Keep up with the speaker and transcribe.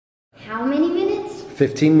How many minutes?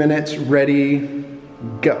 15 minutes, ready,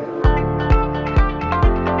 go.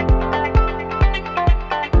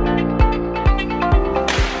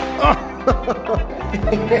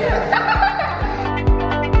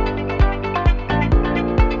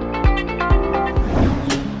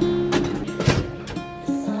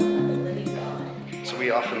 So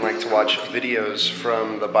we often like to watch videos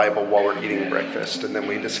from the Bible while we're eating breakfast, and then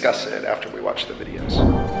we discuss it after we watch the videos.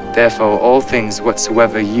 Therefore, all things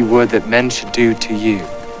whatsoever ye would that men should do to you,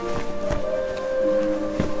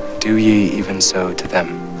 do ye even so to them.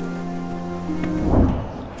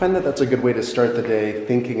 I find that that's a good way to start the day,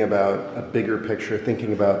 thinking about a bigger picture,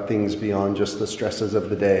 thinking about things beyond just the stresses of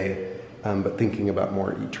the day, but thinking about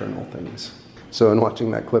more eternal things. So in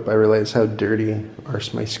watching that clip, I realized how dirty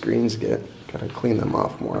my screens get. Gotta clean them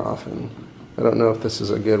off more often. I don't know if this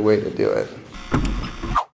is a good way to do it.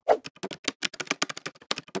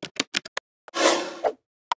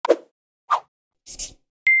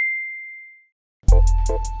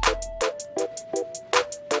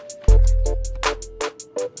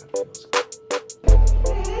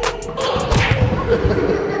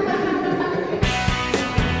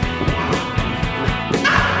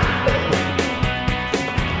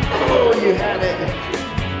 Oh, you had it.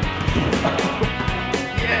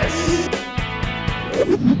 Yes.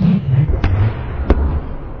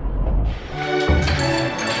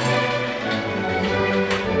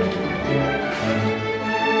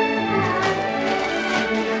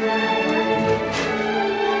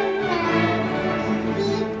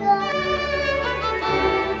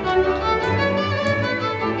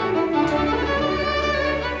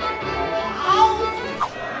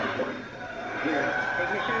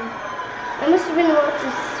 That must have been lots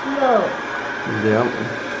of smoke. Yeah.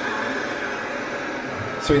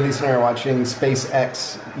 So Elise and I are watching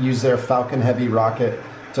SpaceX use their Falcon Heavy rocket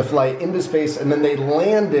to fly into space, and then they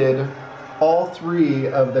landed all 3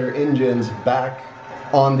 of their engines back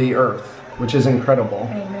on the Earth, which is incredible.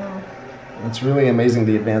 I know. It's really amazing,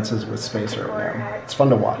 the advances with space right now. It's fun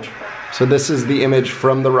to watch. So this is the image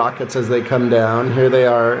from the rockets as they come down. Here they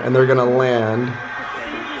are, and they're gonna land.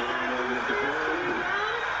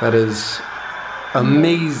 That is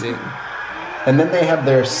amazing. And then they have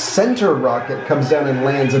their center rocket comes down and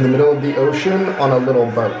lands in the middle of the ocean on a little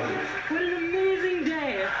boat. What an amazing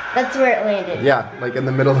day. That's where it landed. Yeah, like in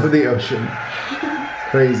the middle of the ocean.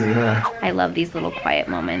 Crazy, huh? I love these little quiet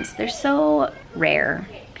moments. They're so rare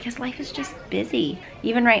because life is just busy.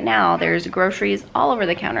 Even right now, there's groceries all over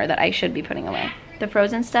the counter that I should be putting away. The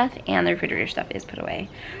frozen stuff and the refrigerator stuff is put away.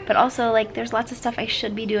 But also, like, there's lots of stuff I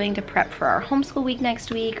should be doing to prep for our homeschool week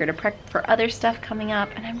next week or to prep for other stuff coming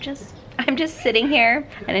up. And I'm just sitting here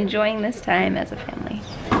and enjoying this time as a family.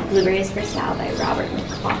 Blueberries for Sal by Robert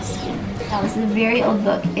McCloskey. That was a very old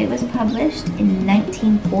book. It was published in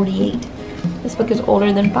 1948. This book is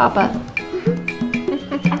older than Papa.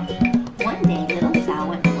 One day, little Sal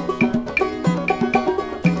went.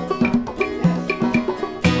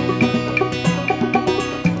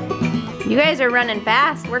 You guys are running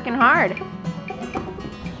fast, working hard. The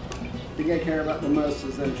thing I care about the most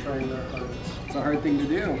is them trying their hardest. It's a hard thing to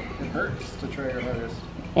do. It hurts to try your hardest.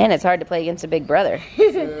 And it's hard to play against a big brother.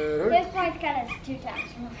 This point's got us 2 times.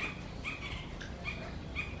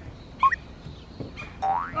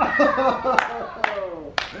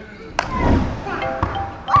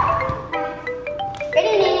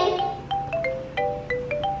 Ready, Nene?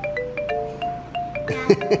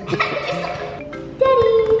 Daddy.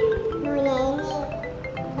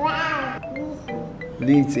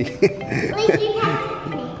 Lizzie. Lizzie, pass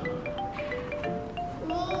me.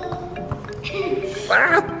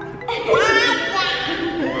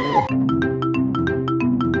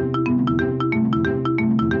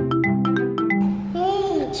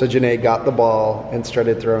 So Janae got the ball and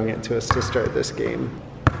started throwing it to us to start this game.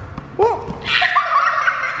 Whoa!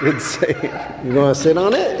 Good save. You want to sit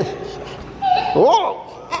on it? Whoa!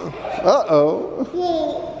 Uh-oh.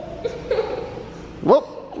 Whoop!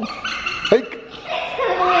 Hike!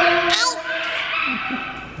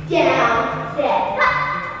 Down, sit.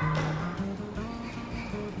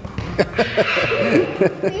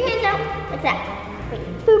 What's that? Wait.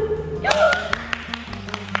 Boop.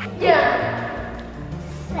 Yeah.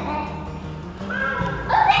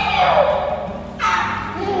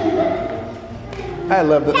 I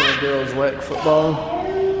love that little girls like football.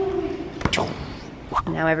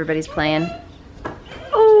 Now everybody's playing.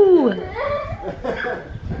 Ooh!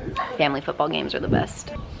 Family football games are the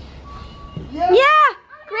best. Yeah!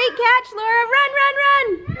 Great catch, Laura! Run, run, run!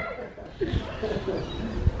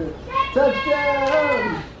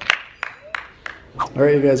 Touchdown! All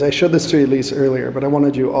right, you guys, I showed this to Elise earlier, but I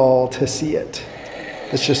wanted you all to see it.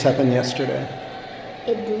 This just happened yesterday.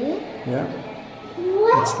 It did? Yeah.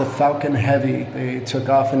 What? It's the Falcon Heavy. They took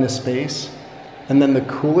off into space. And then the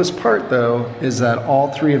coolest part, though, is that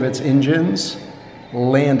all 3 of its engines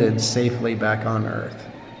landed safely back on Earth.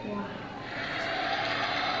 Wow.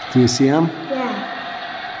 Do you see them? Yeah.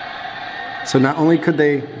 So not only could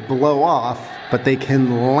they blow off, but they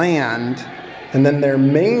can land. And then their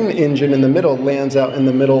main engine in the middle lands out in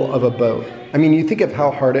the middle of a boat. I mean, you think of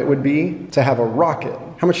how hard it would be to have a rocket.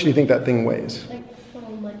 How much do you think that thing weighs? Like so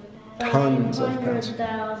much. Tons of pounds.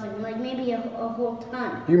 100,000, like maybe a whole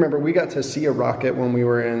ton. You remember we got to see a rocket when we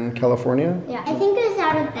were in California? Yeah, I think it was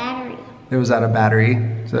out of battery. It was out of battery,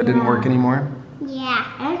 so it didn't work anymore?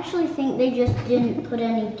 Yeah, I actually think they just didn't put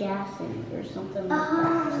any gas in it or something like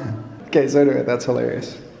that. Okay, so anyway, that's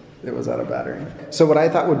hilarious. It was out of battery. So what I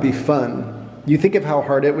thought would be fun, you think of how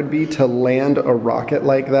hard it would be to land a rocket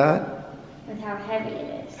like that? With how heavy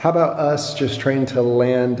it is. How about us just trying to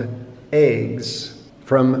land eggs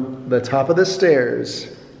from the top of the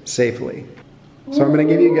stairs safely? So I'm going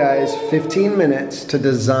to give you guys 15 minutes to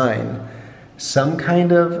design some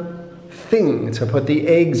kind of thing to put the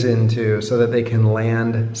eggs into so that they can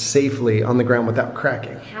land safely on the ground without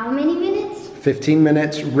cracking. How many minutes? 15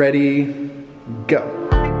 minutes, ready, go.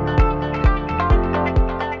 I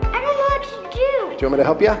don't know what to do. Do you want me to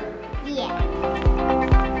help you? Yeah.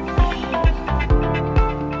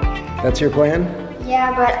 That's your plan?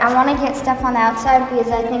 Yeah, but I want to get stuff on the outside because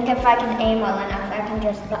I think if I can aim well enough, I can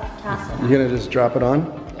just toss it. You're going to just drop it on?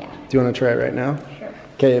 Yeah. Do you want to try it right now? Sure.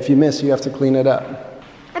 Okay, if you miss, you have to clean it up.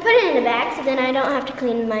 I put it in a bag so then I don't have to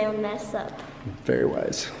clean my own mess up. Very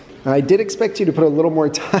wise. I did expect you to put a little more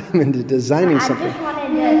time into designing something. I just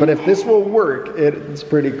wanted to... But if this will work, it's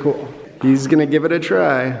pretty cool. He's gonna give it a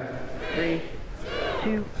try. 3, 2,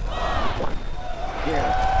 0.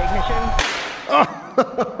 Ignition.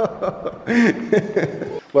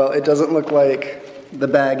 Well, it doesn't look like the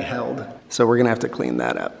bag held, so we're gonna have to clean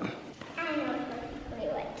that up. I know perfectly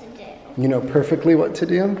what to do. You know perfectly what to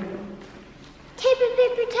do? Tape a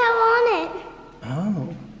paper towel on it.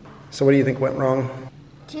 Oh. So what do you think went wrong?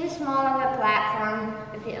 Too small of a platform.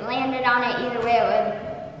 If it landed on it either way, it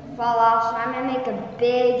would fall off. So I'm gonna make a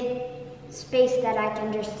big space that I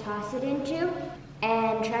can just toss it into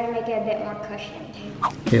and try to make it a bit more cushioned.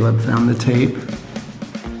 Caleb found the tape.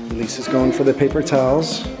 Elise is going for the paper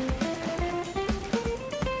towels.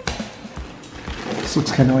 This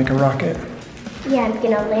looks kind of like a rocket. Yeah, I'm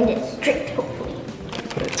gonna land it straight, hopefully.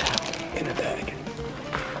 Put a towel in a bag.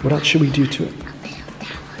 What else should we do to it?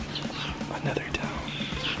 Another towel.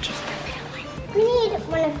 We need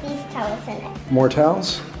one of these towels in it. More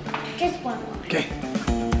towels? Just one. Okay.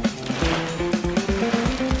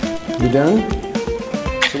 You done?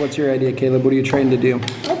 So what's your idea, Caleb? What are you trying to do?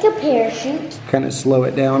 Like a parachute. Kind of slow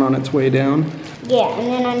it down on its way down? Yeah, and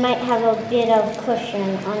then I might have a bit of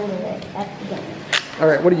cushion under it at the end. All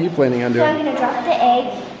right, what are you planning on So I'm doing? gonna drop the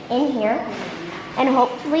egg in here, and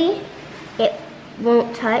hopefully it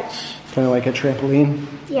won't touch. Kind of like a trampoline?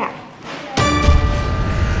 Yeah.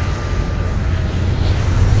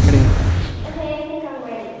 Ready? Okay, I think I'm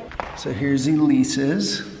ready. So here's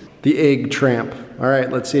Elise's. The egg tramp. All right,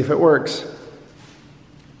 let's see if it works.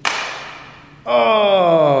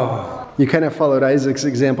 Oh! You kind of followed Isaac's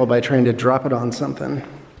example by trying to drop it on something.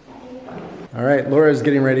 All right, Laura's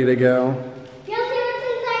getting ready to go. You'll see what's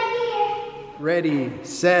inside here. Ready,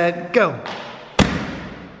 set, go.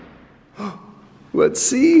 Let's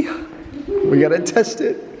see. We gotta test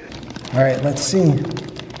it. All right, let's see.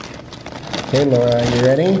 Okay, Laura, you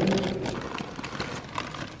ready?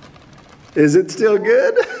 Is it still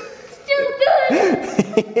good? Still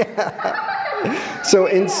good. Yeah. So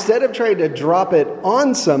instead of trying to drop it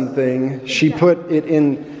on something, she put it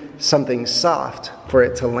in something soft for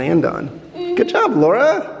it to land on. Good job,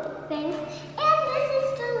 Laura. Thanks. And this is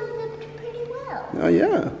still zipped pretty well. Oh,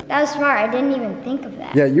 yeah. That was smart. I didn't even think of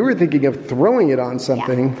that. Yeah, you were thinking of throwing it on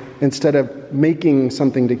something instead of making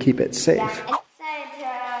something to keep it safe. Yeah, I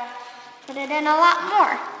decided to put it in a lot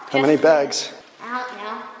more. How many bags? I don't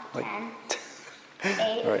know. Like- 10,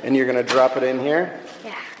 8. All right, and you're gonna drop it in here?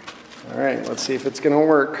 Yeah. All right, let's see if it's gonna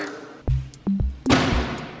work.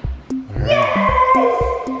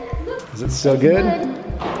 Yes! Is it still good?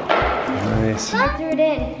 Nice. I threw it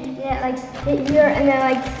in. Yeah, like hit here and then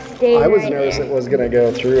like stayed I was right nervous there. it was gonna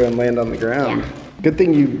go through and land on the ground. Yeah. Good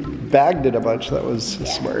thing you bagged it a bunch. That was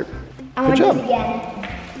smart. I'm Good gonna job. do it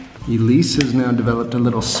again. Elise has now developed a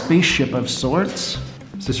little spaceship of sorts.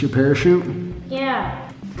 Is this your parachute? Yeah.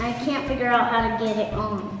 I can't figure out how to get it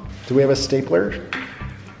on. Do we have a stapler?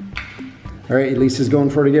 All right, Elise is going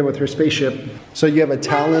for it again with her spaceship. So you have a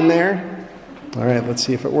towel in there? All right, let's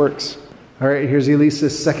see if it works. All right, here's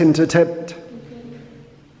Elise's second attempt.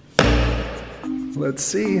 Let's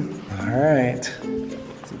see. All right.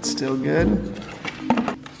 Is it still good?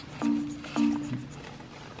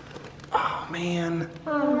 Oh, man.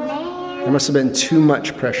 Oh, man. There must have been too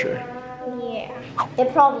much pressure. Yeah.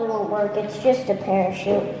 It probably won't work. It's just a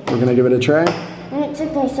parachute. We're gonna give it a try? And it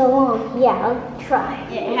took me so long. Yeah, I'll try.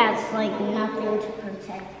 It has like nothing to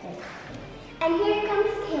protect it. And here comes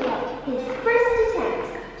Caleb, his first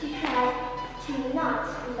attempt to try to not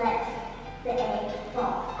let the egg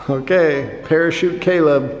fall. Okay, parachute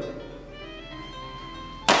Caleb.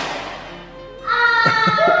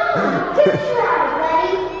 Good try,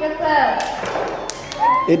 buddy. Good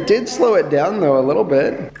close. It did slow it down though a little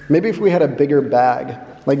bit. Maybe if we had a bigger bag,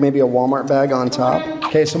 like maybe a Walmart bag on top.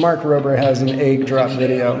 Okay, so Mark Rober has an egg drop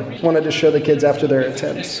video. Wanted to show the kids after their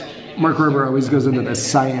attempts. Mark Rober always goes into the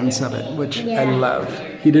science of it, which I love.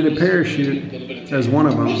 He did a parachute as one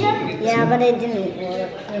of them. Yeah, but it didn't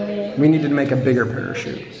work for me. We needed to make a bigger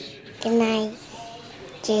parachute. Good night.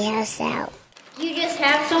 Jhouse out. You just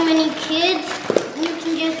have so many kids, you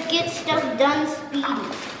can just get stuff done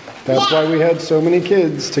speedy. That's why we had so many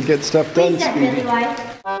kids, to get stuff done That's really speedy.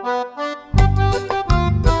 why.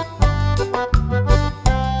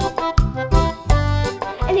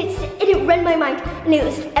 And it read my mind, and it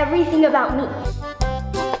was everything about me.